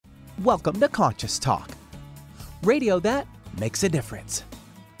Welcome to Conscious Talk, radio that makes a difference.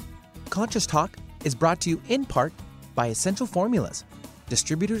 Conscious Talk is brought to you in part by Essential Formulas,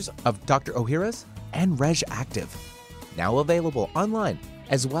 distributors of Dr. Ohhira's and Reg Active, now available online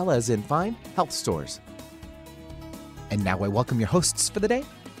as well as in fine health stores. And now I welcome your hosts for the day,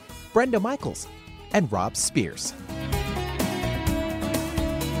 Brenda Michaels and Rob Spears.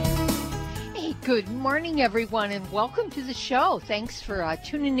 Good morning, everyone, and welcome to the show. Thanks for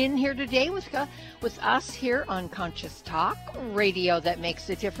tuning in here today with us here on Conscious Talk, radio that makes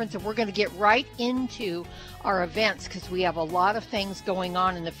a difference. And we're going to get right into our events because we have a lot of things going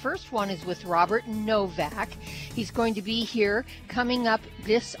on. And the first one is with Robert Novak. He's going to be here coming up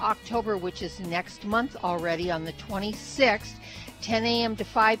this October, which is next month already, on the 26th, 10 a.m. to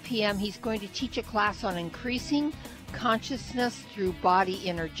 5 p.m. He's going to teach a class on increasing consciousness through body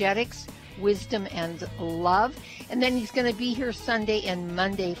energetics, wisdom, and love. And then he's going to be here Sunday and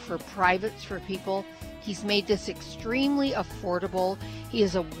Monday for privates for people. He's made this extremely affordable. He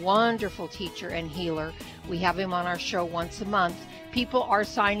is a wonderful teacher and healer. We have him on our show once a month. People are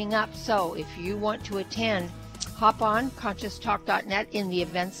signing up, so if you want to attend, hop on conscioustalk.net in the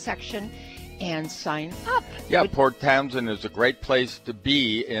events section and sign up. Yeah, Port Townsend is a great place to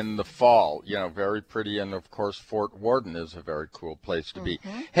be in the fall. You know, very pretty, and of course Fort Worden is a very cool place to be.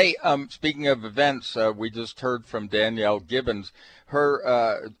 Hey, speaking of events, we just heard from Danielle Gibbons.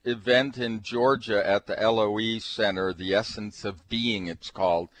 Her event in Georgia at the LOE Center, The Essence of Being it's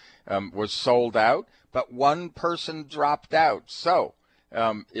called, was sold out, but one person dropped out. So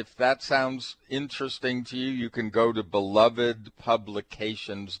if that sounds interesting to you, you can go to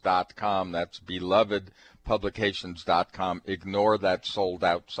belovedpublications.com. That's belovedpublications.com. Ignore that sold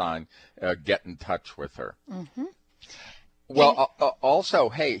out sign. Get in touch with her. Well, also,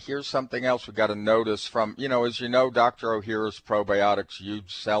 hey, here's something else we got to notice from, as you know, Dr. Ohhira's probiotics'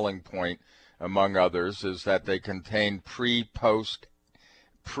 huge selling point, among others, is that they contain pre,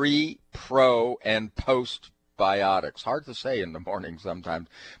 pro, and post biotics. Hard to say in the morning sometimes.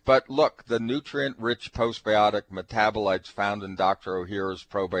 But look, the nutrient-rich postbiotic metabolites found in Dr. Ohhira's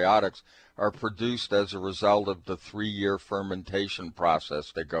probiotics are produced as a result of the 3-year fermentation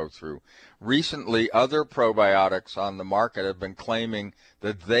process they go through. Recently, other probiotics on the market have been claiming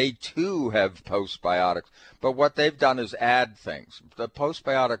that they too have postbiotics. But what they've done is add things. The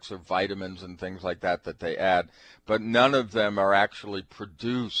postbiotics are vitamins and things like that they add, but none of them are actually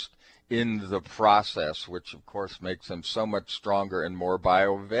produced in the process, which of course makes them so much stronger and more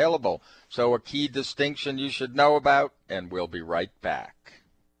bioavailable. So a key distinction you should know about, and we'll be right back.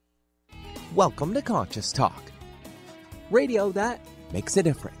 Welcome to Conscious Talk, radio that makes a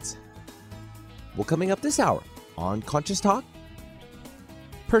difference. Well, coming up this hour on Conscious Talk,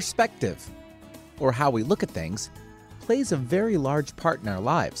 perspective, or how we look at things, plays a very large part in our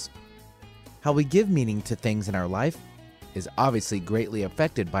lives. How we give meaning to things in our life is obviously greatly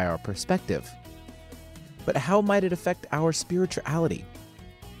affected by our perspective. But how might it affect our spirituality?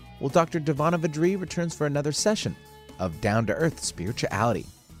 Well, Dr. Devana Vadri returns for another session of down-to-earth spirituality.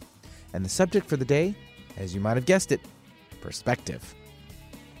 And the subject for the day, as you might have guessed it, perspective.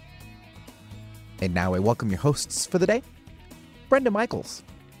 And now I welcome your hosts for the day, Brenda Michaels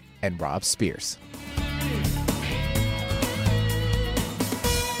and Rob Spears.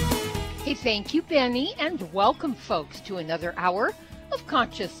 Hey, thank you, Benny, and welcome, folks, to another hour of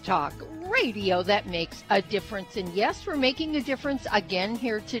Conscious Talk, radio that makes a difference. And yes, we're making a difference again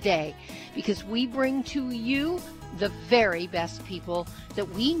here today because we bring to you the very best people that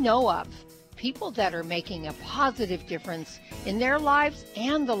we know of, people that are making a positive difference in their lives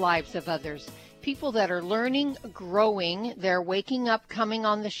and the lives of others, people that are learning, growing, they're waking up, coming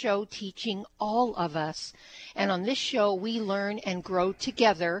on the show, teaching all of us. And on this show, we learn and grow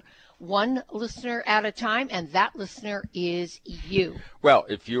together, one listener at a time, and that listener is you. Well,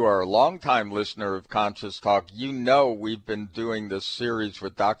 if you are a longtime listener of Conscious Talk, you know we've been doing this series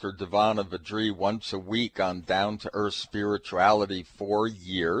with Dr. Devana Vadri once a week on down-to-earth spirituality for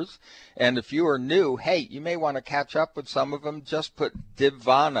years. And if you are new, hey, you may want to catch up with some of them. Just put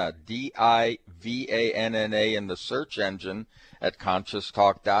Divana, D-I-V-A-N-N-A, in the search engine at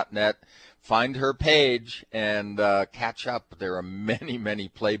conscioustalk.net. Find her page and catch up. There are many, many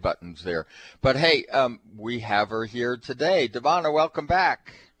play buttons there. But, hey, we have her here today. Devana, welcome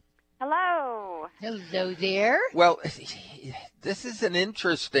back. Hello. Hello there. Well, this is an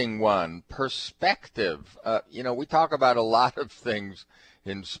interesting one, perspective. We talk about a lot of things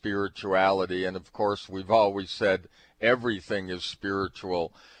in spirituality, and, of course, we've always said everything is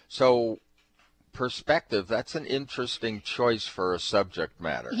spiritual. So perspective, that's an interesting choice for a subject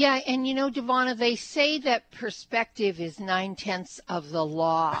matter. Yeah, and Devonna, they say that perspective is 9/10 of the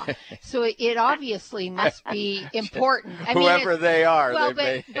law, so it obviously must be important. Whoever they are. Well,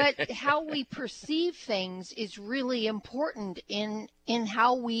 but how we perceive things is really important in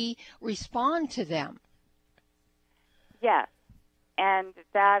how we respond to them. Yes, and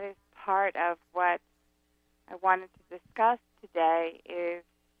that is part of what I wanted to discuss today is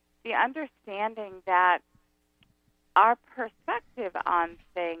the understanding that our perspective on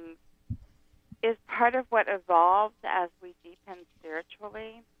things is part of what evolves as we deepen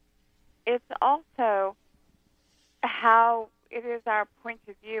spiritually. It's also how it is our point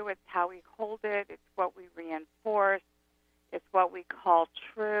of view. It's how we hold it. It's what we reinforce. It's what we call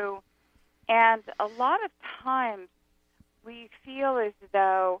true. And a lot of times we feel as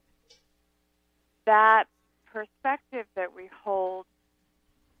though that perspective that we hold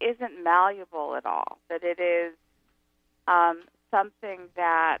isn't malleable at all, that it is something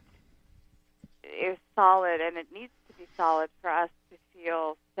that is solid, and it needs to be solid for us to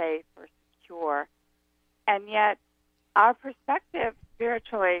feel safe or secure. And yet our perspective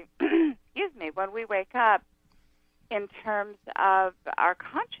spiritually, when we wake up in terms of our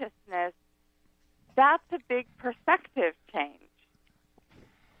consciousness, that's a big perspective change.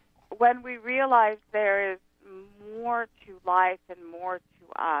 When we realize there is more to life and more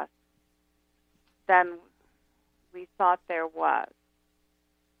to us than we thought there was.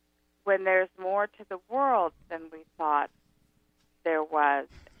 When there's more to the world than we thought there was.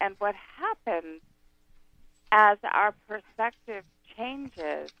 And what happens as our perspective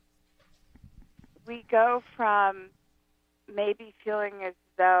changes, we go from maybe feeling as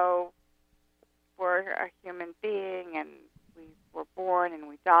though we're a human being and we were born and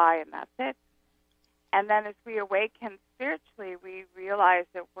we die and that's it. And then as we awaken spiritually, we realize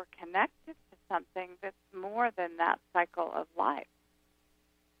that we're connected to something that's more than that cycle of life.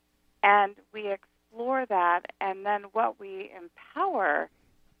 And we explore that, and then what we empower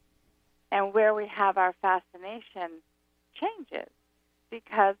and where we have our fascination changes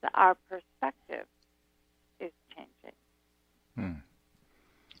because our perspective is changing.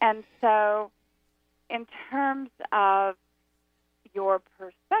 And so in terms of your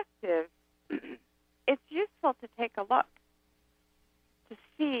perspective, it's useful to take a look to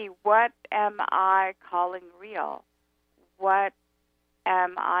see, what am I calling real? What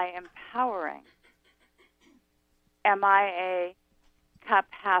am I empowering? Am I a cup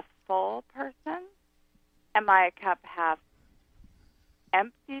half full person? Am I a cup half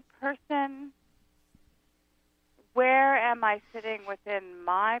empty person? Where am I sitting within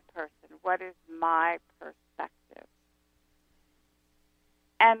my person? What is my perspective?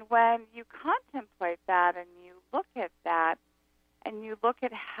 And when you contemplate that and you look at that and you look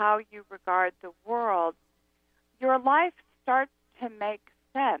at how you regard the world, your life starts to make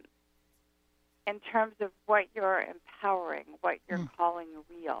sense in terms of what you're empowering, what you're calling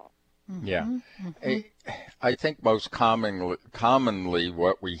real. Yeah. I think most commonly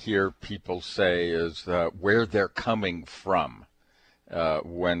what we hear people say is where they're coming from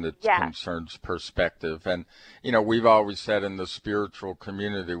when it concerns perspective. And, we've always said in the spiritual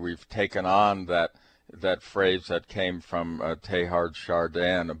community, we've taken on that phrase that came from Teilhard de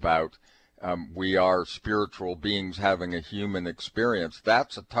Chardin about we are spiritual beings having a human experience.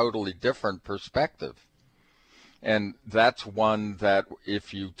 That's a totally different perspective. And that's one that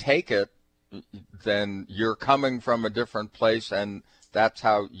if you take it, then you're coming from a different place, and that's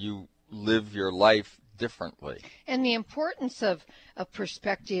how you live your life differently. And the importance of a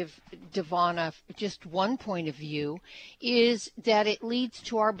perspective, Devonna, just one point of view, is that it leads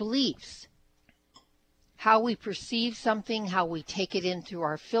to our beliefs. How we perceive something, how we take it in through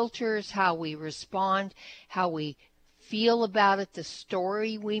our filters, how we respond, how we feel about it, the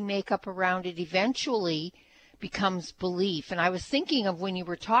story we make up around it eventually becomes belief. And I was thinking of when you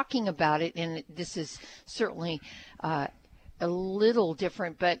were talking about it, and this is certainly a little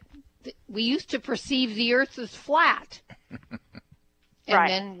different, but we used to perceive the earth as flat. And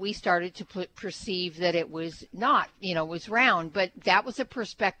then we started to perceive that it was not, it was round. But that was a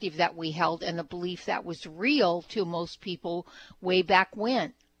perspective that we held and a belief that was real to most people way back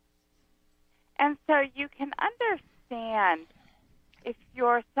when. And so you can understand if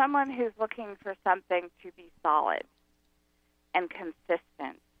you're someone who's looking for something to be solid and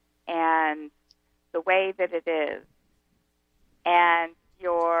consistent and the way that it is, and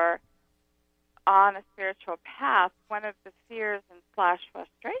you're on a spiritual path, one of the fears and /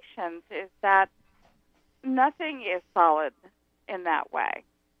 frustrations is that nothing is solid in that way.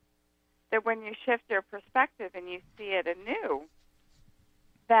 That when you shift your perspective and you see it anew,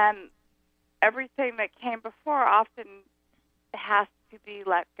 then everything that came before often has to be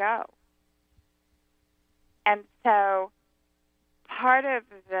let go. And so part of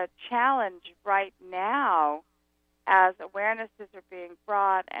the challenge right now, as awarenesses are being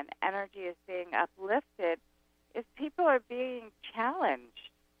brought and energy is being uplifted, is people are being challenged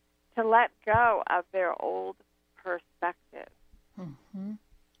to let go of their old perspective. Mm-hmm.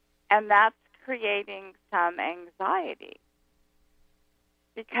 And that's creating some anxiety.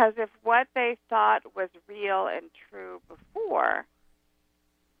 Because if what they thought was real and true before,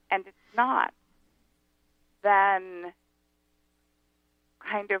 and it's not, then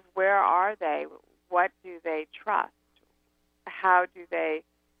kind of where are they? What do they trust? How do they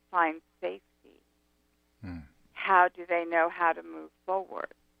find safety? How do they know how to move forward?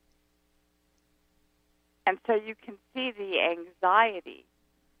 And so you can see the anxiety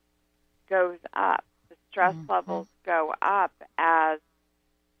goes up. The stress levels go up as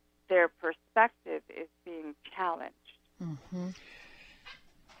their perspective is being challenged. Mm-hmm.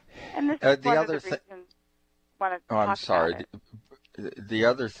 And this is the one other of the reasons I wanted to talk I'm sorry. about it. The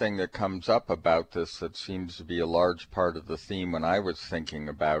other thing that comes up about this that seems to be a large part of the theme when I was thinking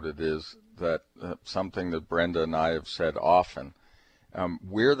about it is that something that Brenda and I have said often,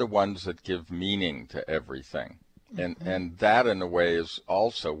 we're the ones that give meaning to everything. And that, in a way, is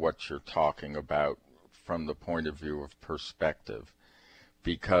also what you're talking about from the point of view of perspective,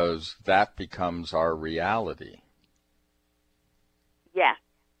 because that becomes our reality. Yes.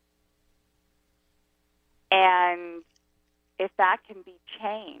 And if that can be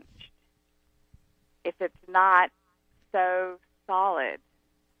changed, if it's not so solid,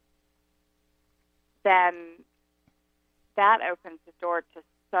 then that opens the door to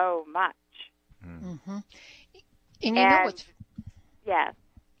so much. Mm-hmm. And you know what's... Yes.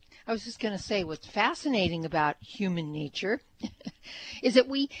 I was just going to say what's fascinating about human nature is that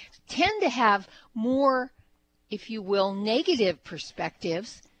we tend to have more, if you will, negative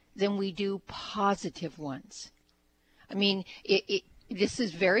perspectives than we do positive ones. I mean, this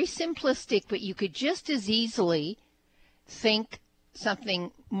is very simplistic, but you could just as easily think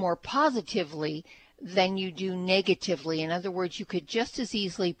something more positively than you do negatively. In other words, you could just as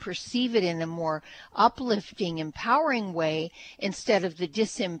easily perceive it in a more uplifting, empowering way instead of the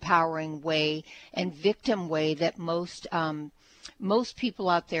disempowering way and victim way that most people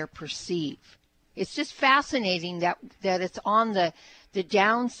out there perceive. It's just fascinating that it's on the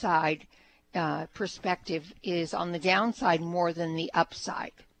downside. Perspective is on the downside more than the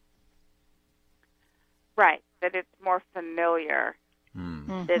upside. Right, that it's more familiar.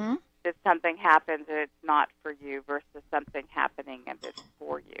 Mm-hmm. That something happens and it's not for you versus something happening and it's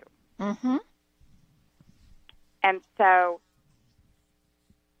for you. Mm-hmm. And so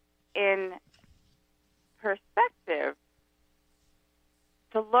in perspective,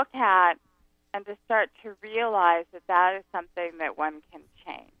 to look at and to start to realize that that is something that one can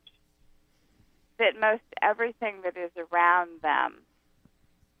change. That most everything that is around them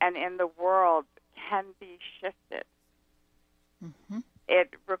and in the world can be shifted. Mm-hmm.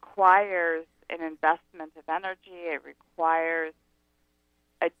 It requires an investment of energy. It requires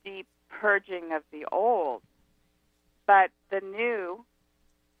a deep purging of the old. But the new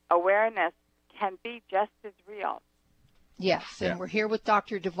awareness can be just as real. Yes, and we're here with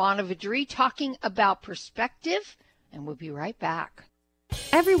Dr. Devana Vidri talking about perspective, and we'll be right back.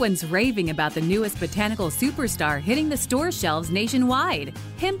 Everyone's raving about the newest botanical superstar hitting the store shelves nationwide.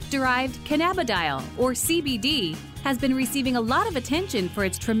 Hemp-derived cannabidiol, or CBD, has been receiving a lot of attention for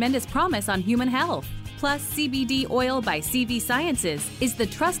its tremendous promise on human health. Plus, CBD Oil by CV Sciences is the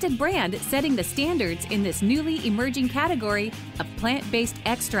trusted brand setting the standards in this newly emerging category of plant-based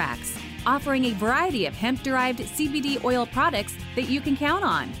extracts, offering a variety of hemp-derived CBD oil products that you can count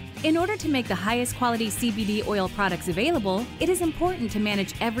on. In order to make the highest quality CBD oil products available, it is important to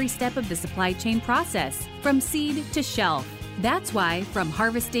manage every step of the supply chain process, from seed to shelf. That's why, from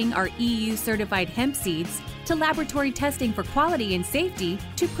harvesting our EU-certified hemp seeds, to laboratory testing for quality and safety,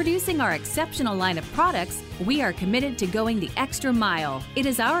 to producing our exceptional line of products, we are committed to going the extra mile. It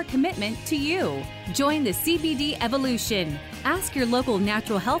is our commitment to you. Join the CBD evolution. Ask your local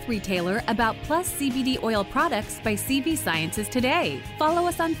natural health retailer about Plus CBD oil products by CV Sciences today. Follow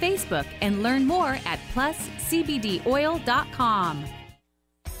us on Facebook and learn more at pluscbdoil.com.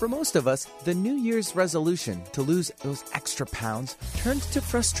 For most of us, the New Year's resolution to lose those extra pounds turns to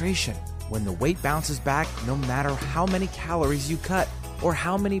frustration when the weight bounces back no matter how many calories you cut or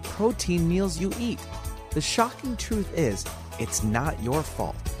how many protein meals you eat. The shocking truth is, it's not your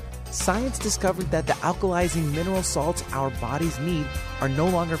fault. Science discovered that the alkalizing mineral salts our bodies need are no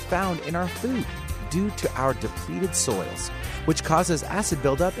longer found in our food. due to our depleted soils, which causes acid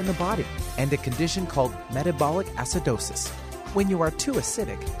buildup in the body and a condition called metabolic acidosis. When you are too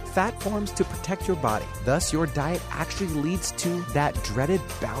acidic, fat forms to protect your body. Thus, your diet actually leads to that dreaded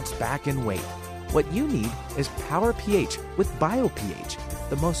bounce back in weight. What you need is Power pH with BioPH,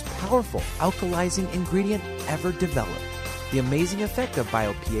 the most powerful alkalizing ingredient ever developed. The amazing effect of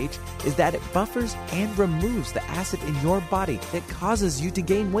BioPH is that it buffers and removes the acid in your body that causes you to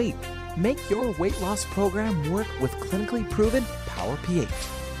gain weight. Make your weight loss program work with clinically proven Power pH.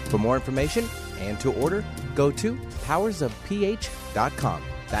 For more information and to order, go to powersofph.com.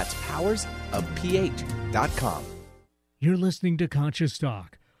 That's powersofph.com. You're listening to Conscious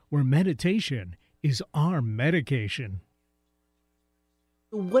Talk, where meditation is our medication.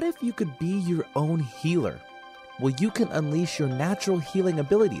 What if you could be your own healer? Well, you can unleash your natural healing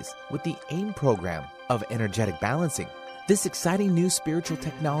abilities with the AIM program of energetic balancing. This exciting new spiritual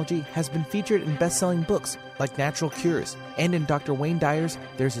technology has been featured in best-selling books like Natural Cures, and in Dr. Wayne Dyer's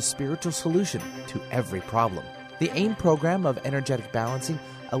There's a Spiritual Solution to Every Problem. The AIM program of energetic balancing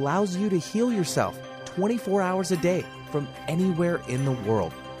allows you to heal yourself 24 hours a day from anywhere in the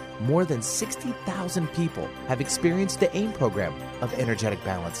world. More than 60,000 people have experienced the AIM program of energetic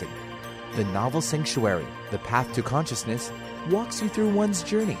balancing. The novel Sanctuary, The Path to Consciousness, walks you through one's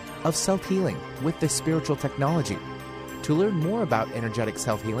journey of self-healing with this spiritual technology. To learn more about energetic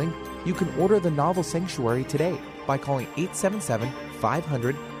self-healing, you can order the novel Sanctuary today by calling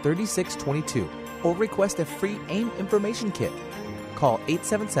 877-500-3622 or request a free AIM information kit. Call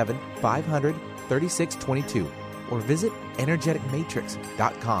 877-500-3622 or visit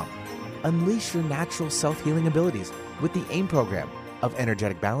energeticmatrix.com. Unleash your natural self-healing abilities with the AIM program of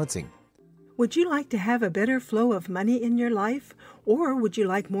energetic balancing. Would you like to have a better flow of money in your life? Or would you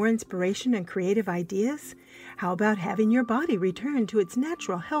like more inspiration and creative ideas? How about having your body return to its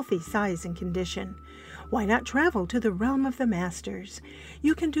natural healthy size and condition? Why not travel to the realm of the masters?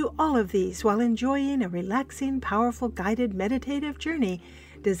 You can do all of these while enjoying a relaxing, powerful, guided meditative journey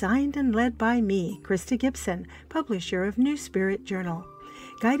designed and led by me, Krista Gibson, publisher of New Spirit Journal.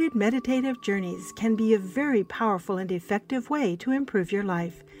 Guided meditative journeys can be a very powerful and effective way to improve your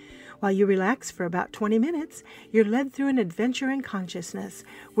life. While you relax for about 20 minutes, you're led through an adventure in consciousness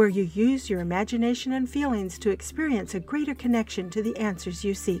where you use your imagination and feelings to experience a greater connection to the answers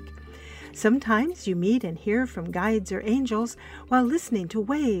you seek. Sometimes you meet and hear from guides or angels while listening to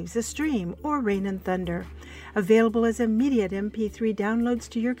waves, a stream, or rain and thunder. Available as immediate MP3 downloads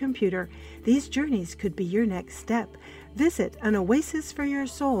to your computer, these journeys could be your next step. Visit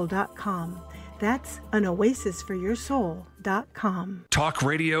anoasisforyoursoul.com. That's anoasisforyoursoul.com. Talk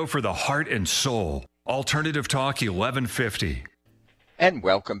radio for the heart and soul. Alternative Talk 1150. And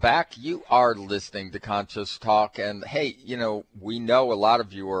welcome back. You are listening to Conscious Talk. And hey, you know, we know a lot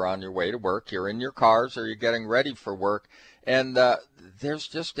of you are on your way to work. You're in your cars or you're getting ready for work. And there's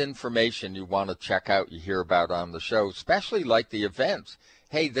just information you want to check out, you hear about on the show, especially like the events.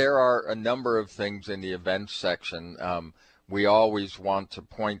 Hey, there are a number of things in the events section. We always want to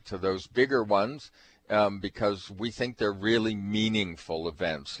point to those bigger ones because we think they're really meaningful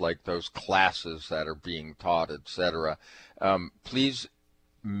events, like those classes that are being taught, etc. Please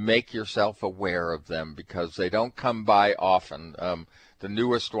make yourself aware of them because they don't come by often. The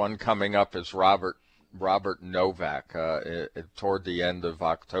newest one coming up is Robert Novak toward the end of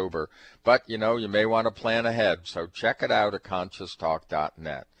October. But, you know, you may want to plan ahead, so check it out at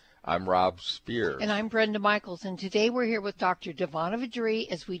conscioustalk.net. I'm Rob Spears. And I'm Brenda Michaels. And today we're here with Dr. Devana Vidri,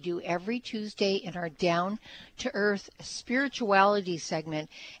 as we do every Tuesday in our Down to Earth spirituality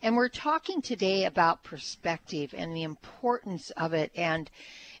segment. And we're talking today about perspective and the importance of it and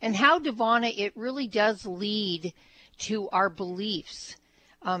how, Devana, it really does lead to our beliefs.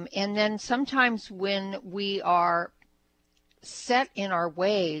 And then sometimes when we are set in our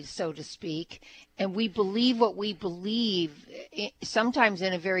ways, so to speak, and we believe what we believe, sometimes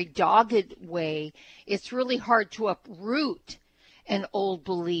in a very dogged way, it's really hard to uproot an old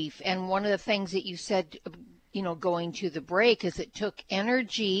belief. And one of the things that you said, you know, going to the break, is it took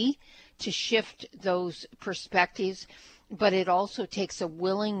energy to shift those perspectives, but it also takes a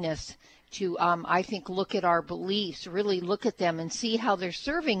willingness to, I think, look at our beliefs, really look at them and see how they're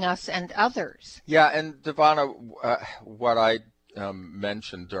serving us and others. Yeah, and Devana, what I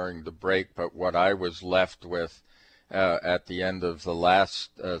mentioned during the break, but what I was left with at the end of the last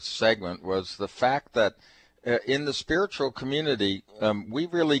segment was the fact that in the spiritual community, we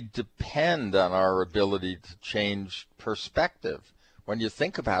really depend on our ability to change perspective. When you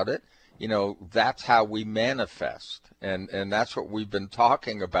think about it, you know, that's how we manifest. And that's what we've been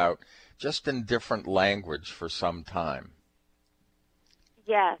talking about, just in different language for some time.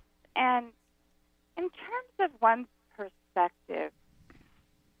 Yes, and In terms of one's perspective,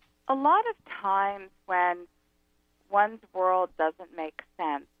 a lot of times when one's world doesn't make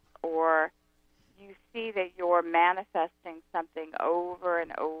sense, or you see that you're manifesting something over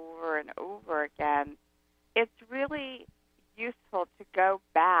and over and over again, it's really useful to go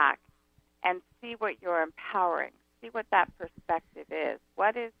back and see what you're empowering, see what that perspective is.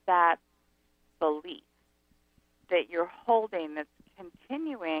 What is that belief that you're holding that's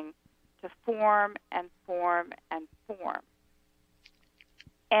continuing to form and form and form?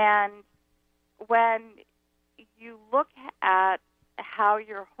 And when you look at how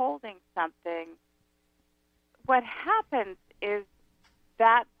you're holding something, what happens is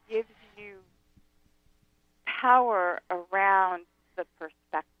that gives you power around the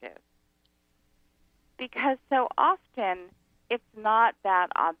perspective. Because so often it's not that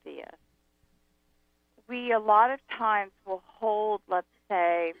obvious. We a lot of times will hold, let's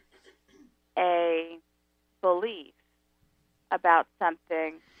say, a belief about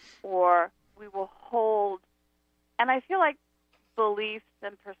something, or we will hold, and I feel like beliefs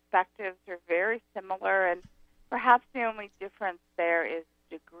and perspectives are very similar, and perhaps the only difference there is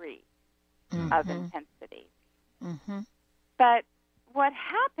degree of intensity. But what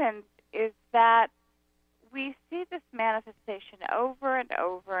happens is that we see this manifestation over and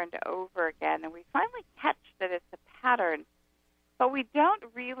over and over again, and we finally catch that it's a pattern, but we don't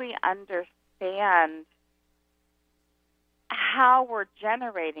really understand how we're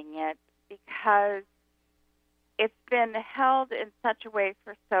generating it because it's been held in such a way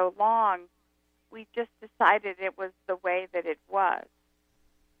for so long, we just decided it was the way that it was.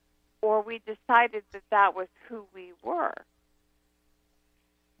 Or we decided that that was who we were.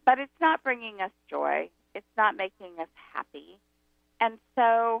 But it's not bringing us joy. It's not making us happy. And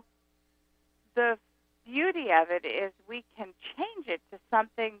so the beauty of it is we can change it to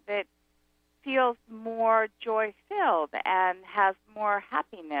something that feels more joy-filled and has more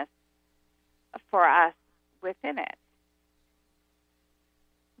happiness for us within it.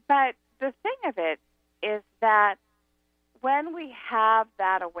 But the thing of it is that when we have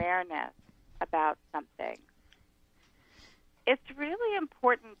that awareness about something, it's really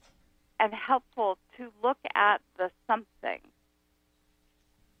important and helpful to look at the something.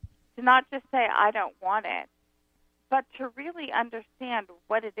 To not just say, I don't want it, but to really understand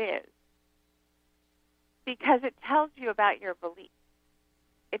what it is. Because it tells you about your belief.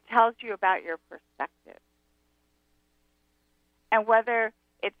 It tells you about your perspective. And whether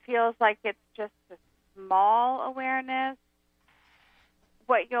it feels like it's just a small awareness,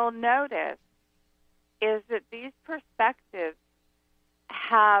 what you'll notice is that these perspectives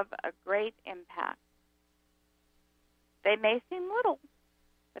have a great impact. They may seem little,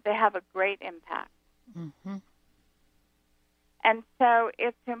 but they have a great impact. And so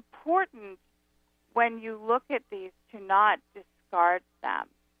it's important when you look at these to not discard them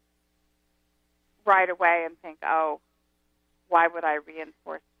right away and think, oh, why would I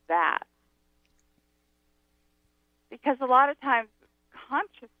reinforce that? Because a lot of times,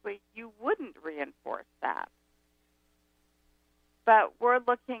 consciously, you wouldn't reinforce that. But we're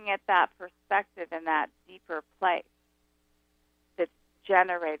looking at that perspective in that deeper place that's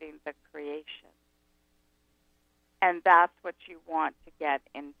generating the creation. And that's what you want to get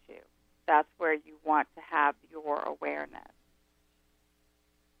into. That's where you want to have your awareness.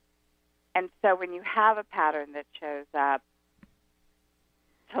 And so when you have a pattern that shows up,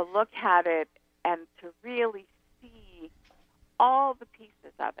 to look at it and to really see all the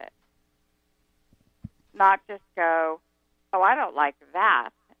pieces of it. Not just go, oh, I don't like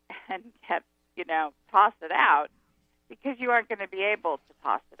that, and toss it out, because you aren't going to be able to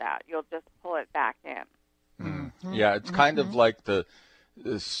toss it out. You'll just pull it back in. Yeah, it's kind of like the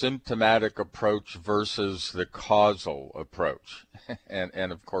symptomatic approach versus the causal approach.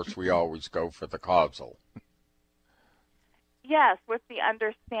 and of course, we always go for the causal. Yes, with the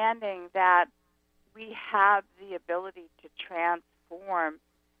understanding that we have the ability to transform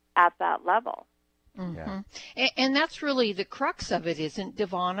at that level. Yeah. And that's really the crux of it, isn't it,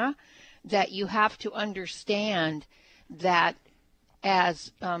 Devana? That you have to understand that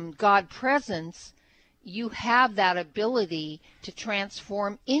as God presence, you have that ability to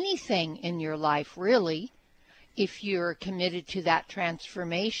transform anything in your life, really, if you're committed to that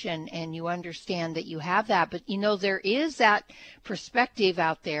transformation and you understand that you have that. But, there is that perspective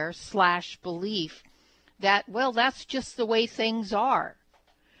out there / belief that, well, that's just the way things are.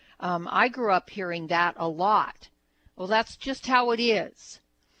 I grew up hearing that a lot. Well, that's just how it is.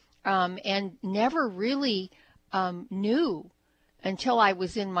 And never really knew until I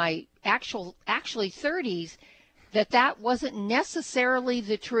was in my actually 30s that wasn't necessarily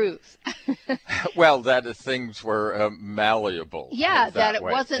the truth. Well, that things were malleable. Yeah, that it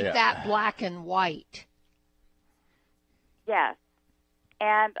way. wasn't that black and white. Yes.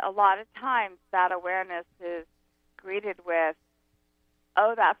 And a lot of times that awareness is greeted with,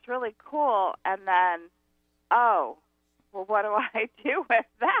 oh, that's really cool. And then, oh, well, what do I do with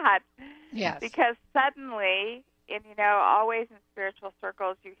that? Yes. Because suddenly, and always in spiritual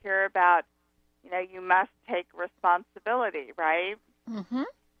circles, you hear about, you must take responsibility, right? Mm-hmm.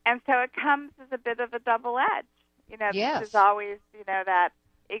 And so it comes as a bit of a double edge. Yes. This is always, that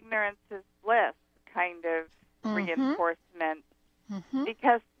ignorance is bliss kind of reinforcement. Mm-hmm.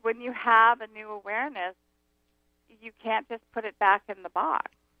 Because when you have a new awareness, you can't just put it back in the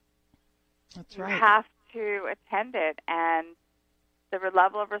box. That's right. You have to attend it, and the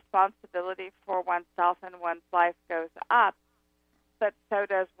level of responsibility for oneself and one's life goes up, but so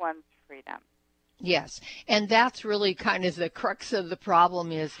does one's freedom. Yes, and that's really kind of the crux of the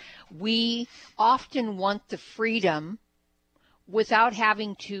problem is we often want the freedom without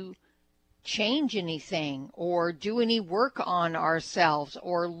having to change anything or do any work on ourselves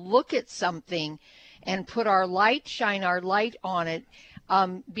or look at something and shine our light on it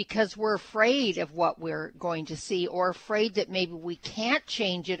because we're afraid of what we're going to see or afraid that maybe we can't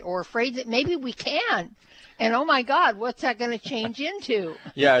change it or afraid that maybe we can. And oh my God, what's that going to change into?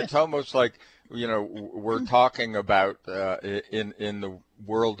 Yeah, it's almost like, we're talking about in the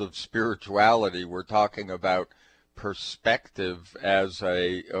world of spirituality, we're talking about perspective as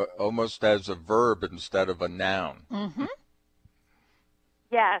almost as a verb instead of a noun. Mm-hmm.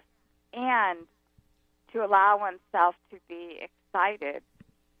 Yes, and to allow oneself to be excited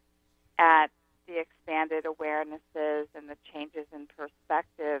at the expanded awarenesses and the changes in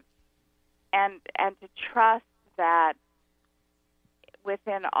perspective, and to trust that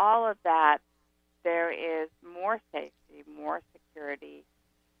within all of that there is more safety, more security,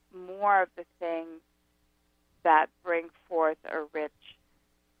 more of the things that bring forth a rich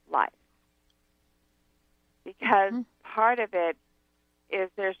life. Because part of it is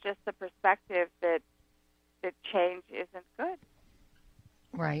there's just the perspective that change isn't good.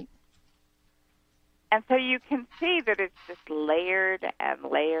 Right. And so you can see that it's just layered and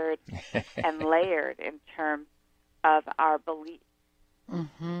layered and layered in terms of our beliefs.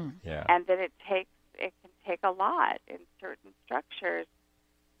 Mm-hmm. Yeah. And that it can take a lot in certain structures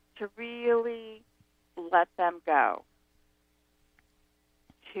to really let them go,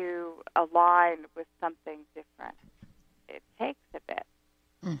 to align with something different. It takes a bit.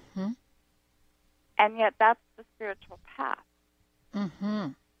 Mm-hmm. And yet that's the spiritual path. Mm-hmm.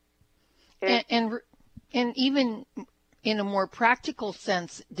 And even in a more practical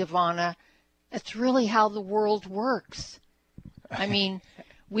sense, Devana, it's really how the world works. I mean,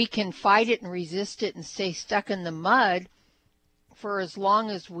 we can fight it and resist it and stay stuck in the mud for as long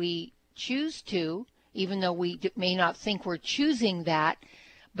as we choose to, even though we may not think we're choosing that.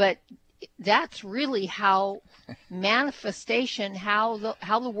 But that's really how manifestation, how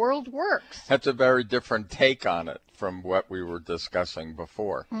the world works. That's a very different take on it from what we were discussing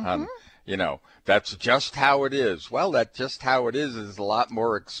before. Mm-hmm. That's just how it is. Well, that just how it is a lot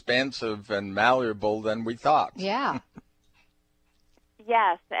more expansive and malleable than we thought. Yeah.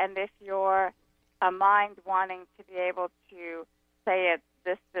 Yes, and if you're a mind wanting to be able to say it's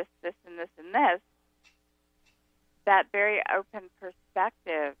this, this, this, and this, and this, that very open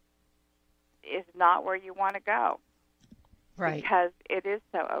perspective is not where you want to go. Right. Because it is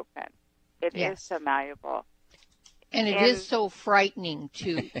so open. It is so malleable. And it is so frightening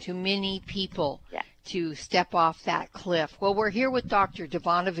to many people to step off that cliff. Well, we're here with Dr.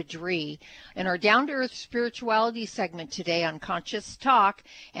 Devana Vidri in our Down to Earth Spirituality segment today on Conscious Talk,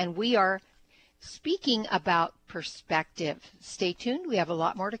 and we are speaking about perspective. Stay tuned. We have a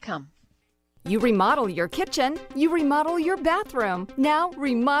lot more to come. You remodel your kitchen, you remodel your bathroom. Now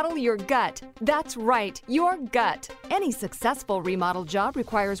remodel your gut. That's right, your gut. Any successful remodel job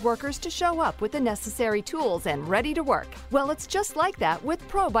requires workers to show up with the necessary tools and ready to work. Well, it's just like that with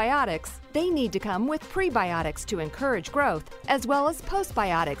probiotics. They need to come with prebiotics to encourage growth, as well as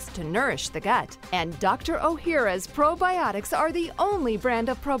postbiotics to nourish the gut. And Dr. Ohhira's probiotics are the only brand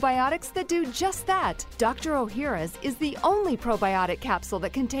of probiotics that do just that. Dr. Ohhira's is the only probiotic capsule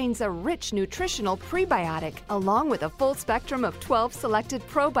that contains a rich nutritional prebiotic, along with a full spectrum of 12 selected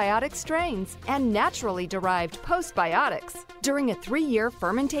probiotic strains and naturally derived postbiotics. During a 3-year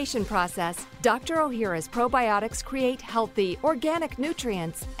fermentation process, Dr. Ohhira's probiotics create healthy, organic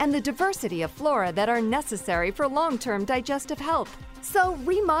nutrients and the diversity of flora that are necessary for long-term digestive health. So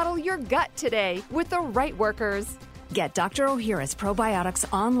remodel your gut today with the right workers. Get Dr. Ohhira's probiotics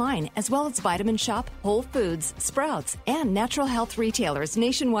online, as well as Vitamin Shop, Whole Foods, Sprouts, and natural health retailers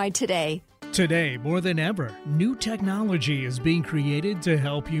nationwide today. Today, more than ever, new technology is being created to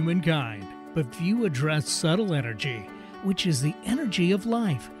help humankind. But few address subtle energy, which is the energy of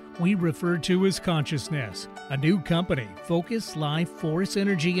life we refer to as consciousness. A new company, Focus Life Force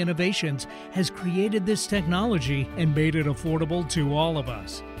Energy Innovations, has created this technology and made it affordable to all of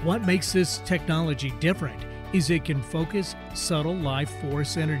us. What makes this technology different is it can focus subtle life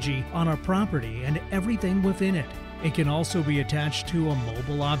force energy on our property and everything within it. It can also be attached to a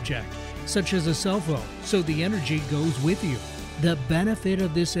mobile object, such as a cell phone, so the energy goes with you. The benefit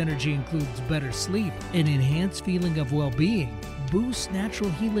of this energy includes better sleep, an enhanced feeling of well-being, boosts natural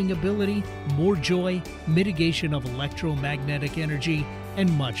healing ability, more joy, mitigation of electromagnetic energy,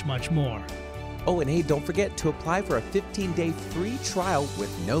 and much, much more. Oh, and hey, don't forget to apply for a 15-day free trial with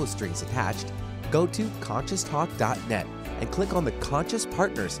no strings attached. Go to ConsciousTalk.net and click on the Conscious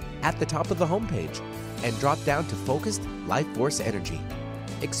Partners at the top of the homepage and drop down to Focused Life Force Energy.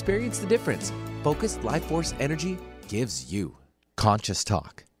 Experience the difference Focused Life Force Energy gives you. Conscious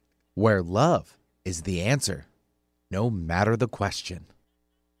Talk, where love is the answer, no matter the question.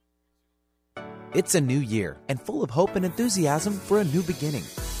 It's a new year and full of hope and enthusiasm for a new beginning.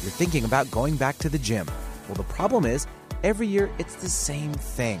 You're thinking about going back to the gym. Well, the problem is, every year it's the same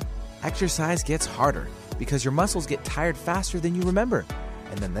thing. Exercise gets harder because your muscles get tired faster than you remember.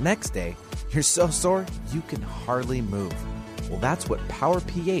 And then the next day, you're so sore you can hardly move. Well, that's what Power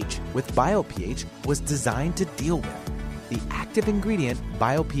pH with BioPH was designed to deal with. The active ingredient,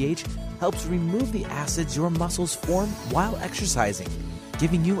 BioPH, helps remove the acids your muscles form while exercising,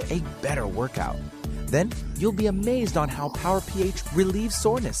 giving you a better workout. Then you'll be amazed on how Power pH relieves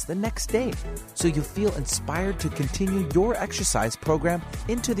soreness the next day, so you feel inspired to continue your exercise program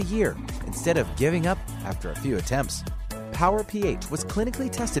into the year instead of giving up after a few attempts. Power pH was clinically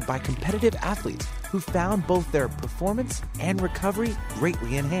tested by competitive athletes who found both their performance and recovery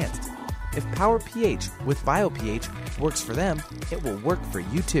greatly enhanced. If Power pH with BioPH works for them, it will work for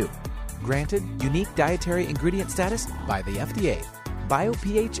you too. Granted unique dietary ingredient status by the FDA.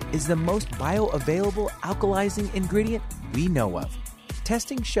 BioPH is the most bioavailable alkalizing ingredient we know of.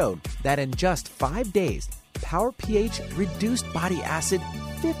 Testing showed that in just 5 days, Power pH reduced body acid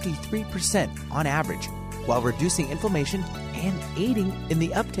 53% on average, while reducing inflammation and aiding in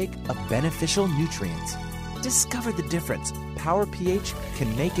the uptake of beneficial nutrients. Discover the difference Power pH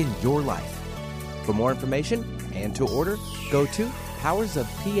can make in your life. For more information and to order, go to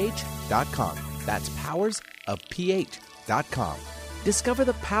powersofph.com. That's powersofph.com. Discover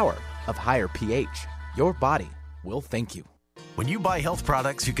the power of higher pH. Your body will thank you. When you buy health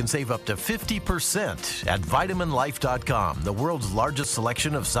products, you can save up to 50% at VitaminLife.com, the world's largest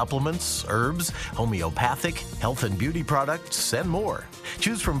selection of supplements, herbs, homeopathic, health and beauty products, and more.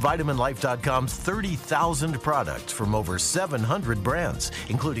 Choose from VitaminLife.com's 30,000 products from over 700 brands,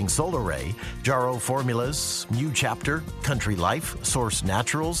 including Solaray, Jarrow Formulas, New Chapter, Country Life, Source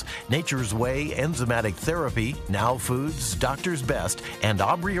Naturals, Nature's Way, Enzymatic Therapy, Now Foods, Doctor's Best, and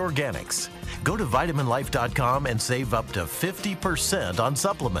Aubrey Organics. Go to VitaminLife.com and save up to 50% on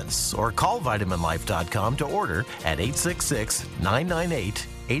supplements, or call VitaminLife.com to order at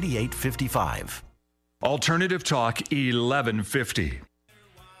 866-998-8855. Alternative Talk 1150.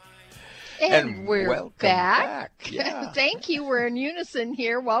 And we're back. Yeah. Thank you. We're in unison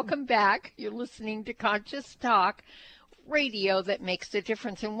here. Welcome back. You're listening to Conscious Talk radio that makes a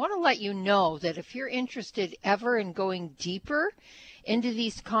difference. And want to let you know that if you're interested ever in going deeper into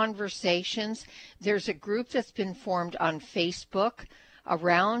these conversations, there's a group that's been formed on Facebook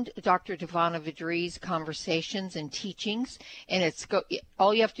around Dr. Devana Vidri's conversations and teachings. And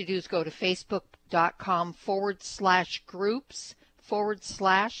all you have to do is go to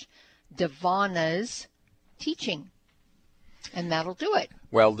facebook.com/groups/Devana's teaching. And that'll do it.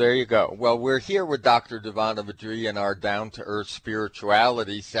 Well, there you go. Well, we're here with Dr. Devana Vidri in our Down-to-Earth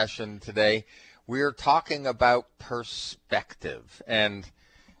Spirituality session today. We're talking about perspective. And,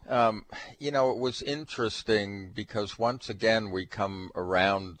 it was interesting because once again we come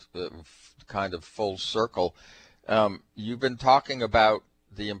around kind of full circle. You've been talking about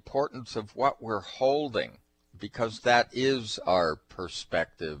the importance of what we're holding, because that is our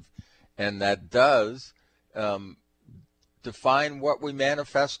perspective. And that does define what we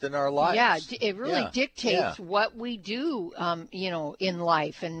manifest in our lives. Yeah, it really dictates what we do, in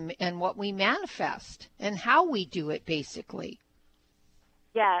life and what we manifest and how we do it, basically.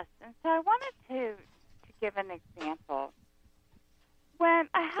 Yes, and so I wanted to give an example. When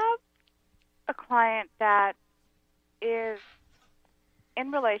I have a client that is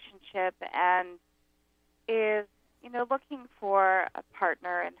in relationship and is looking for a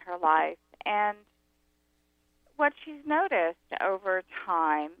partner in her life. And what she's noticed over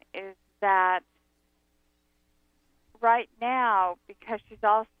time is that right now, because she's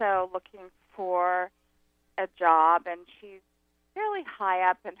also looking for a job and she's fairly high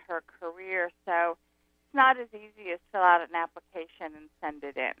up in her career, so it's not as easy as fill out an application and send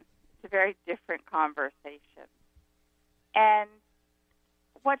it in. It's a very different conversation. And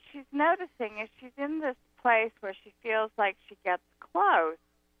what she's noticing is she's in this place where she feels like she gets close,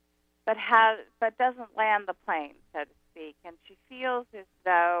 but doesn't land the plane, so to speak. And she feels as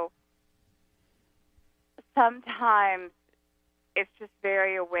though sometimes it's just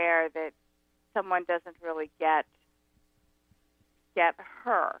very aware that someone doesn't really get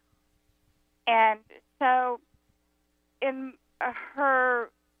her. And so in her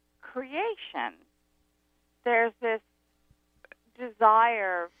creation, there's this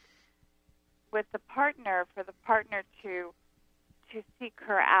desire with the partner, for the partner to seek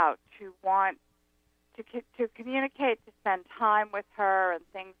her out, to want to communicate, to spend time with her and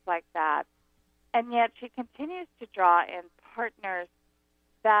things like that. And yet she continues to draw in partners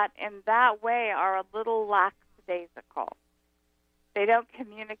that in that way are a little lackadaisical. They don't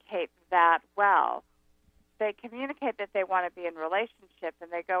communicate that well. They communicate that they want to be in relationship,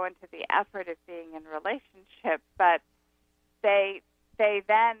 and they go into the effort of being in relationship, but they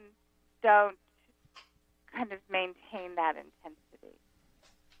then don't kind of maintain that intensity.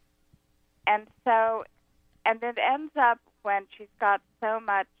 And so, and it ends up when she's got so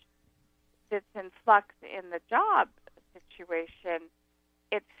much that's in flux in the job situation,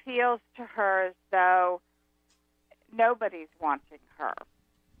 it feels to her as though nobody's wanting her.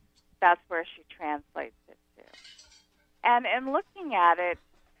 That's where she translates it to. And in looking at it,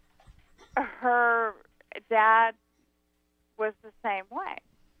 her dad was the same way.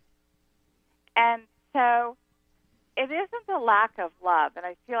 And so it isn't a lack of love, and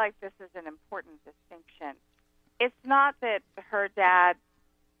I feel like this is an important distinction. It's not that her dad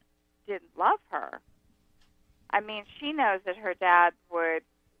didn't love her. I mean, she knows that her dad would,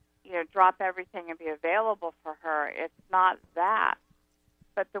 drop everything and be available for her. It's not that.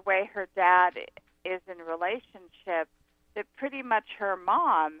 But the way her dad is in relationship, that pretty much her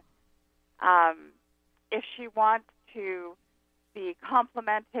mom, if she wants to be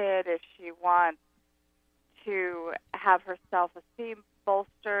complimented, if she wants to have her self-esteem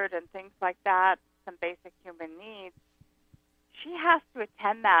bolstered and things like that, some basic human needs, she has to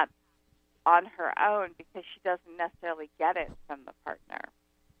attend that on her own because she doesn't necessarily get it from the partner.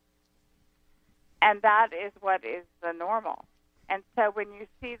 And that is what is the normal. And so when you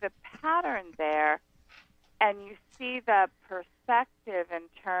see the pattern there and you see the perspective in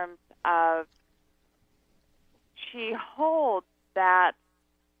terms of she holds that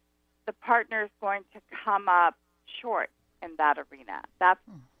the partner is going to come up short in that arena. That's,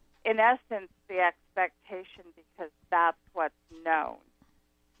 in essence, the expectation because that's what's known.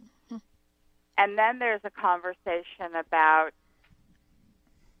 And then there's a conversation about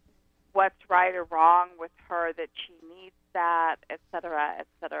what's right or wrong with her, that she needs that, et cetera, et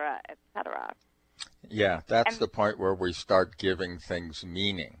cetera, et cetera. Yeah, that's the point where we start giving things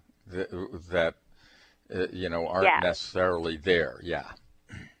meaning that aren't necessarily there. Yeah.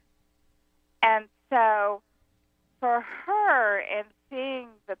 And so for her, in seeing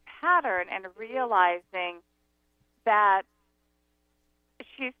the pattern and realizing that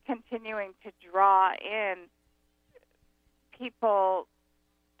she's continuing to draw in people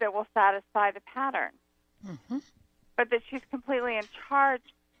that will satisfy the pattern, but that she's completely in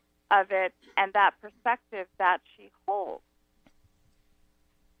charge of it and that perspective that she holds.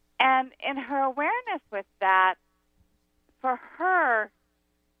 And in her awareness with that, for her,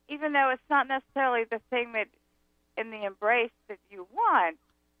 even though it's not necessarily the thing that in the embrace that you want,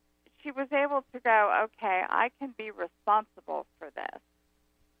 she was able to go, okay, I can be responsible for this.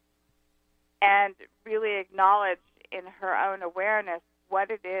 And really acknowledge in her own awareness what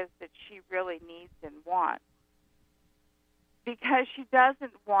it is that she really needs and wants. Because she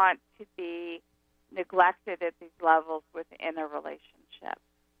doesn't want to be neglected at these levels within a relationship.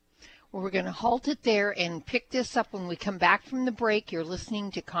 Well, we're going to halt it there and pick this up when we come back from the break. You're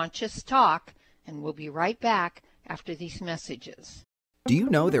listening to Conscious Talk, and we'll be right back after these messages. Do you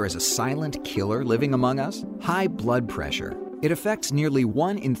know there is a silent killer living among us? High blood pressure. It affects nearly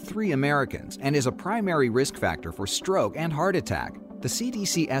 1 in 3 Americans and is a primary risk factor for stroke and heart attack. The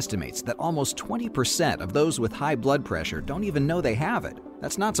CDC estimates that almost 20% of those with high blood pressure don't even know they have it.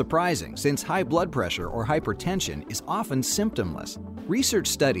 That's not surprising, since high blood pressure or hypertension is often symptomless. Research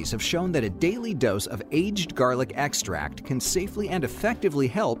studies have shown that a daily dose of aged garlic extract can safely and effectively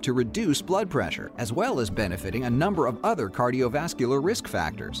help to reduce blood pressure, as well as benefiting a number of other cardiovascular risk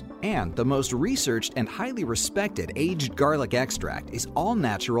factors. And the most researched and highly respected aged garlic extract is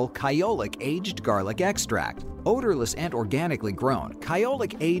all-natural Kyolic aged garlic extract. Odorless and organically grown,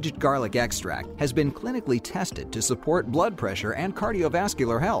 Kyolic aged garlic extract has been clinically tested to support blood pressure and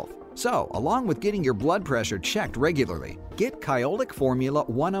cardiovascular health. So, along with getting your blood pressure checked regularly, get Kyolic Formula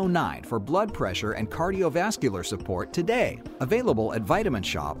 109 for blood pressure and cardiovascular support today. Available at Vitamin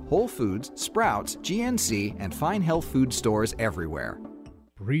Shop, Whole Foods, Sprouts, GNC, and fine health food stores everywhere.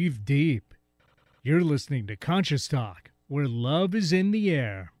 Breathe deep. You're listening to Conscious Talk, where love is in the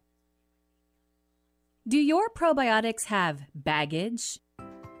air. Do your probiotics have baggage?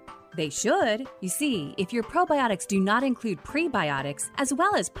 They should. You see, if your probiotics do not include prebiotics as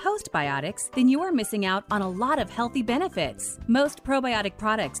well as postbiotics, then you are missing out on a lot of healthy benefits. Most probiotic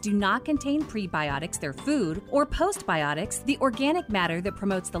products do not contain prebiotics, their food, or postbiotics, the organic matter that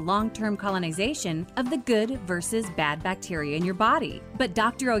promotes the long-term colonization of the good versus bad bacteria in your body. But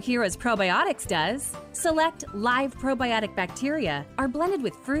Dr. Ohhira's Probiotics does. Select live probiotic bacteria are blended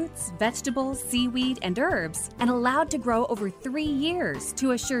with fruits, vegetables, seaweed, and herbs and allowed to grow over 3 years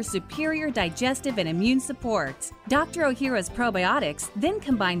to assure superior digestive and immune support. Dr. Ohhira's Probiotics then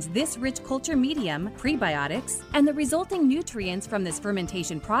combines this rich culture medium, prebiotics, and the resulting nutrients from this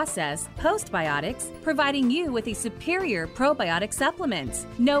fermentation process, postbiotics, providing you with a superior probiotic supplement.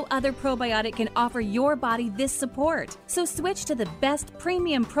 No other probiotic can offer your body this support, so switch to the best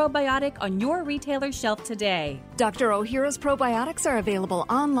premium probiotic on your retailer shelf today. Dr. Ohhira's Probiotics are available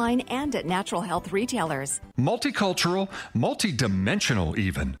online and at natural health retailers. Multicultural, multidimensional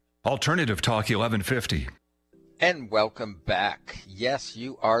even. Alternative Talk 1150. And welcome back. Yes,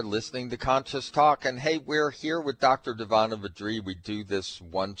 you are listening to Conscious Talk. And hey, we're here with Dr. Devana Vadri. We do this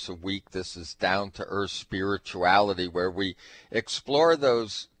once a week. This is Down to Earth Spirituality, where we explore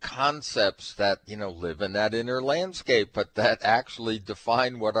those concepts that, live in that inner landscape, but that actually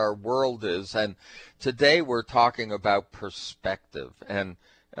define what our world is. And today we're talking about perspective. And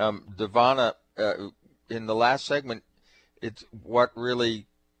Devana, in the last segment, it's what really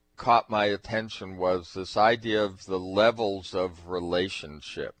caught my attention was this idea of the levels of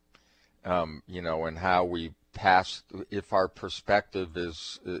relationship, and how we pass, if our perspective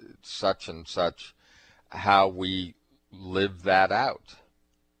is such and such, how we live that out.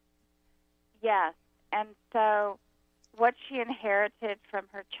 Yes, and so what she inherited from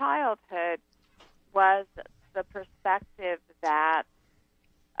her childhood was the perspective that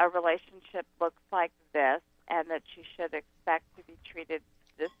a relationship looks like this and that she should expect to be treated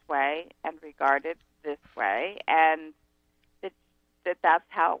this way and regarded this way, and that's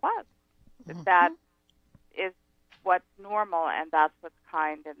how it was. That is what's normal, and that's what's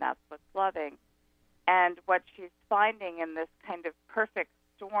kind, and that's what's loving. And what she's finding in this kind of perfect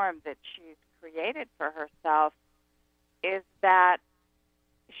storm that she's created for herself is that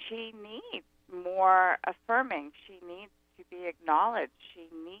she needs more affirming. She needs to be acknowledged. She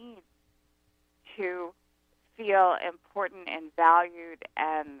needs to feel important and valued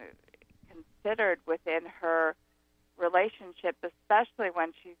and considered within her relationship, especially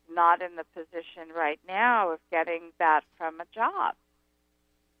when she's not in the position right now of getting that from a job.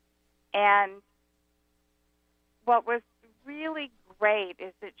 And what was really great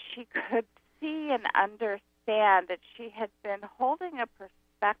is that she could see and understand that she had been holding a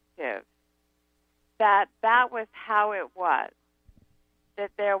perspective that was how it was,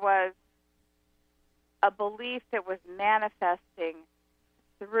 that there was a belief that was manifesting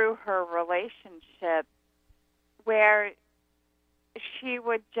through her relationship where she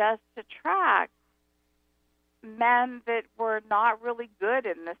would just attract men that were not really good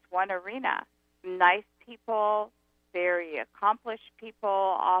in this one arena. Nice people, very accomplished people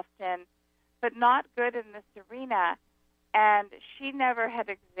often, but not good in this arena. And she never had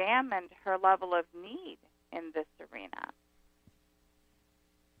examined her level of need in this arena.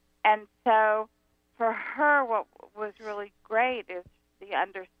 And so for her, what was really great is the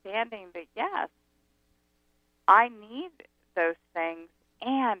understanding that, yes, I need those things,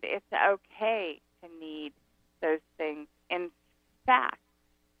 and it's okay to need those things. In fact,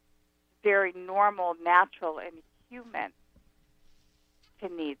 very normal, natural, and human to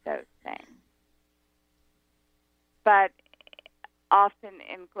need those things. But often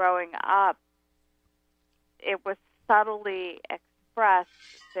in growing up, it was subtly expressed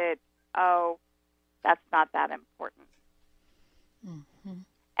that, that's not that important. Mm-hmm.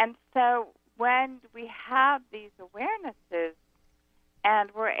 And so when we have these awarenesses and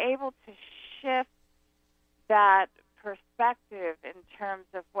we're able to shift that perspective in terms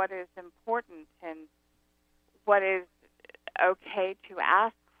of what is important and what is okay to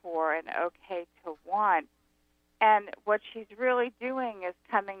ask for and okay to want. And what she's really doing is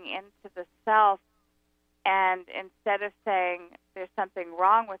coming into the self, and instead of saying there's something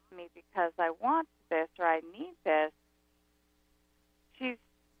wrong with me because I want this or I need this, she's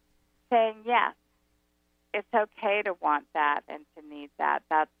saying, yes, it's okay to want that and to need that.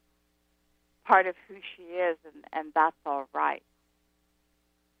 That's part of who she is, and that's all right.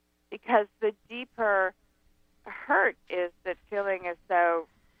 Because the deeper hurt is that feeling as though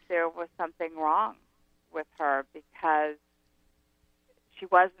there was something wrong with her because she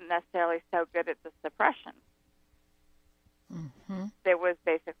wasn't necessarily so good at the suppression. Mm-hmm. It was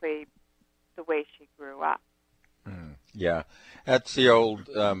basically the way she grew up. Yeah, that's the old,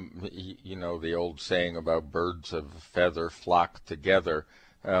 the old saying about birds of a feather flock together.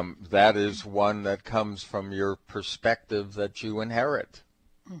 That is one that comes from your perspective that you inherit.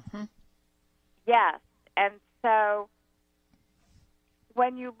 Mm-hmm. Yes, and so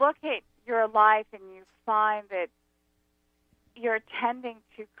when you look at your life and you find that you're tending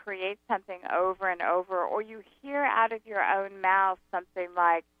to create something over and over, or you hear out of your own mouth something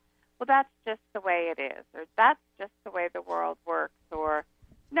like, well, that's just the way it is, or that's just the way the world works, or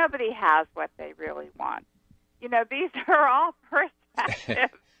nobody has what they really want. These are all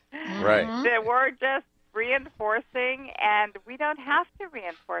perspectives Right. that we're just reinforcing, and we don't have to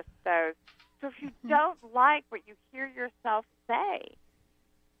reinforce those. So if you don't like what you hear yourself say,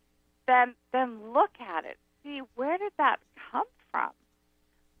 then look at it. See, where did that come from?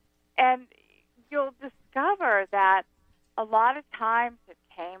 And you'll discover that a lot of times it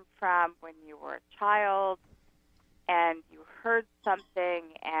came from when you were a child and you heard something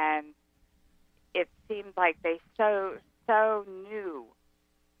and it seemed like they so knew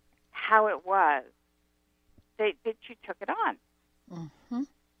how it was that you took it on. Mm-hmm.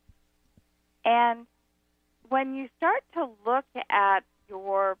 And when you start to look at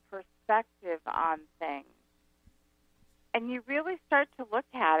your perspective on things, and you really start to look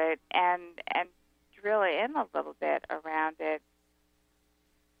at it and drill in a little bit around it,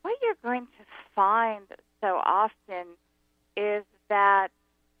 what you're going to find so often is that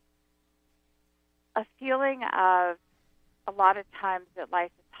a feeling of a lot of times that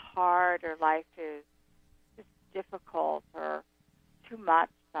life is hard or life is just difficult or too much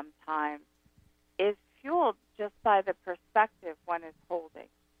sometimes is fueled just by the perspective one is holding.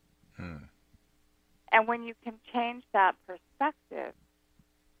 And when you can change that perspective,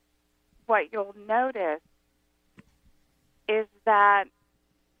 what you'll notice is that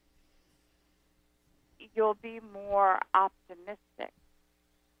you'll be more optimistic.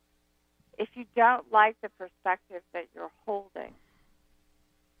 If you don't like the perspective that you're holding,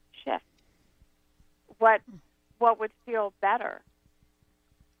 shift. What would feel better?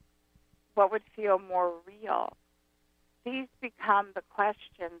 What would feel more real? These become the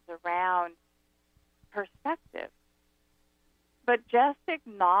questions around perspective. But just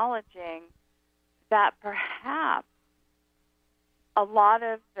acknowledging that perhaps a lot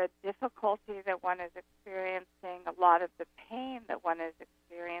of the difficulty that one is experiencing, a lot of the pain that one is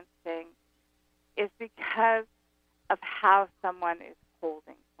experiencing is because of how someone is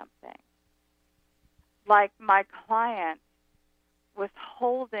holding something. Like my client was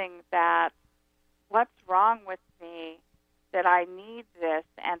holding that, what's wrong with me that I need this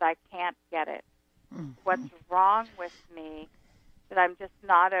and I can't get it? Mm-hmm. What's wrong with me that I'm just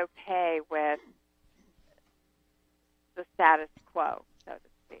not okay with the status quo, so to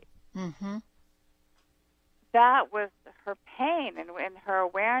speak? Mm-hmm. That was her pain and her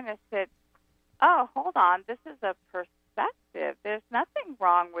awareness that, oh, hold on, this is a perspective. There's nothing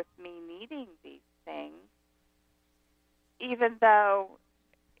wrong with me needing these things, even though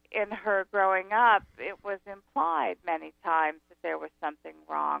in her growing up it was implied many times that there was something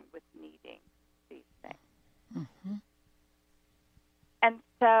wrong with needing these things. Mm-hmm. And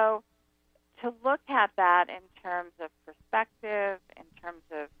so to look at that in terms of perspective, in terms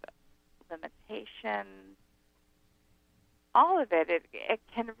of limitations, all of it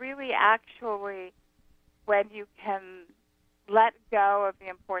can really actually, when you can let go of the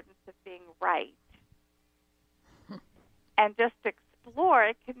importance of being right and just explore,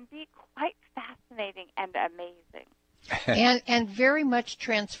 it can be quite fascinating and amazing. and very much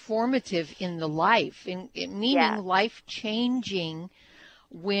transformative in the life, meaning Yes. life-changing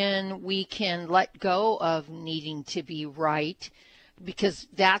when we can let go of needing to be right, because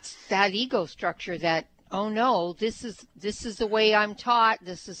that's that ego structure that oh no, this is the way I'm taught,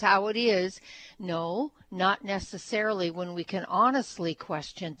 this is how it is. No, not necessarily, when we can honestly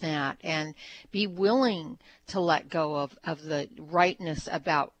question that and be willing to let go of the rightness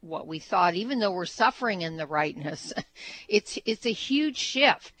about what we thought, even though we're suffering in the rightness. It's a huge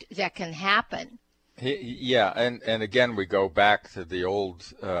shift that can happen. Yeah, and again, we go back to the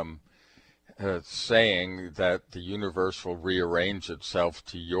old saying that the universe will rearrange itself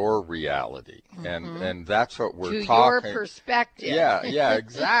to your reality, and that's what we're to talking. To your perspective. Yeah,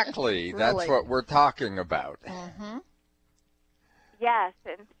 exactly. Really. That's what we're talking about. Yes,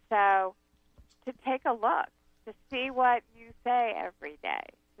 and so to take a look, to see what you say every day,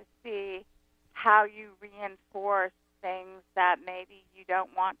 to see how you reinforce things that maybe you don't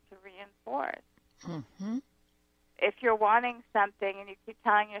want to reinforce. If you're wanting something and you keep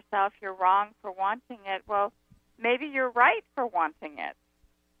telling yourself you're wrong for wanting it, well, maybe you're right for wanting it.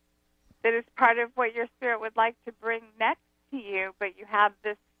 That is part of what your spirit would like to bring next to you, but you have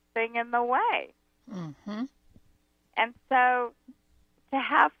this thing in the way. And so to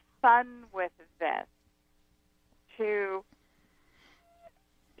have fun with this, to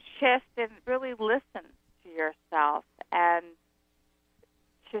shift and really listen to yourself and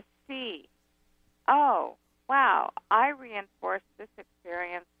to see, oh, wow, I reinforced this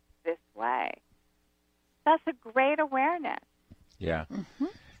experience this way. That's a great awareness. Yeah.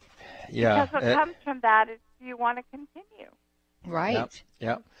 Because what comes from that is, do you want to continue? Right.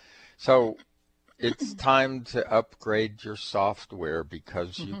 Yep. So it's time to upgrade your software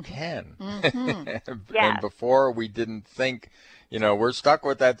because you can. And before we didn't think, we're stuck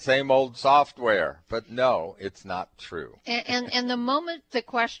with that same old software. But no, it's not true. And the moment the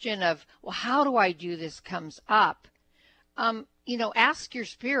question of, well, how do I do this comes up, ask your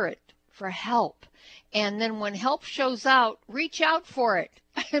spirit for help. And then when help shows out, reach out for it.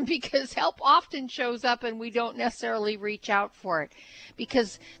 Because help often shows up and we don't necessarily reach out for it.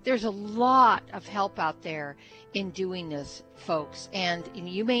 Because there's a lot of help out there in doing this, folks. And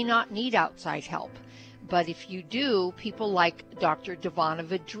you may not need outside help. But if you do, people like Dr. Devana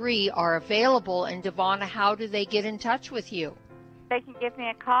Vadri are available. And Devana, how do they get in touch with you? They can give me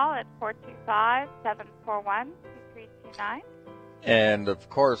a call at 425-741-2329. And, of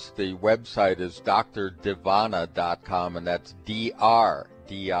course, the website is drdivana.com, and that's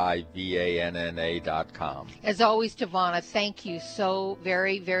DRDIVANNA.com. As always, Devana, thank you so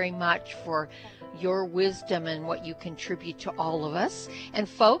very, very much for your wisdom and what you contribute to all of us. And,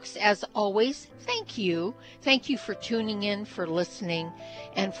 folks, as always, thank you. Thank you for tuning in, for listening,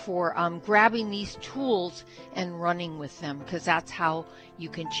 and for grabbing these tools and running with them, because that's how you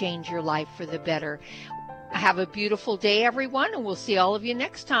can change your life for the better. Have a beautiful day, everyone, and we'll see all of you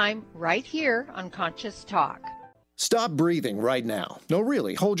next time right here on Conscious Talk. Stop breathing right now. No,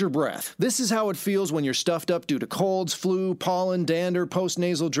 really, hold your breath. This is how it feels when you're stuffed up due to colds, flu, pollen, dander,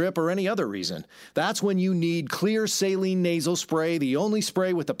 postnasal drip, or any other reason. That's when you need Clear Saline Nasal Spray, the only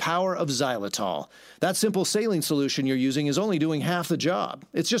spray with the power of xylitol. That simple saline solution you're using is only doing half the job.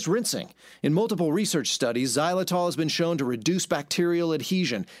 It's just rinsing. In multiple research studies, xylitol has been shown to reduce bacterial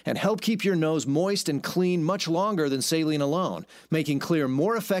adhesion and help keep your nose moist and clean much longer than saline alone, making Clear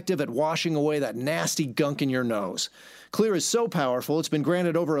more effective at washing away that nasty gunk in your nose. Clear is so powerful, it's been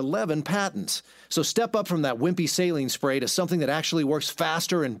granted over 11 patents. So step up from that wimpy saline spray to something that actually works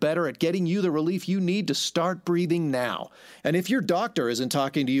faster and better at getting you the relief you need to start breathing now. And if your doctor isn't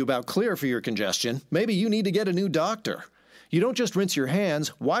talking to you about Clear for your congestion, maybe you need to get a new doctor. You don't just rinse your hands.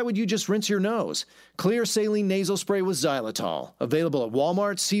 Why would you just rinse your nose? Clear Saline Nasal Spray with xylitol. Available at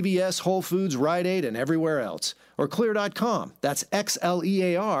Walmart, CVS, Whole Foods, Rite Aid, and everywhere else. Or Clear.com. That's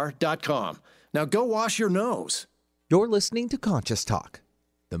XLEAR.com. Now go wash your nose. You're listening to Conscious Talk,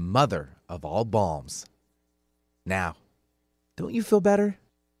 the mother of all balms. Now, don't you feel better?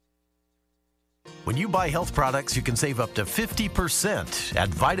 When you buy health products, you can save up to 50% at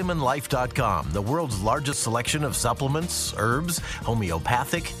VitaminLife.com, the world's largest selection of supplements, herbs,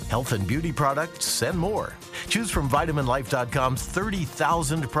 homeopathic, health and beauty products, and more. Choose from VitaminLife.com's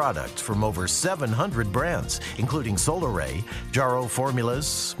 30,000 products from over 700 brands, including Solaray, Jarrow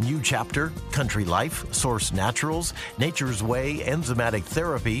Formulas, New Chapter, Country Life, Source Naturals, Nature's Way, Enzymatic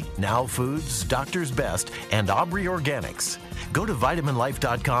Therapy, Now Foods, Doctor's Best, and Aubrey Organics. Go to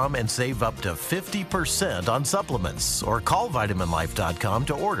VitaminLife.com and save up to 50% on supplements, or call VitaminLife.com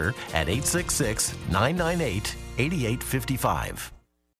to order at 866-998-8855.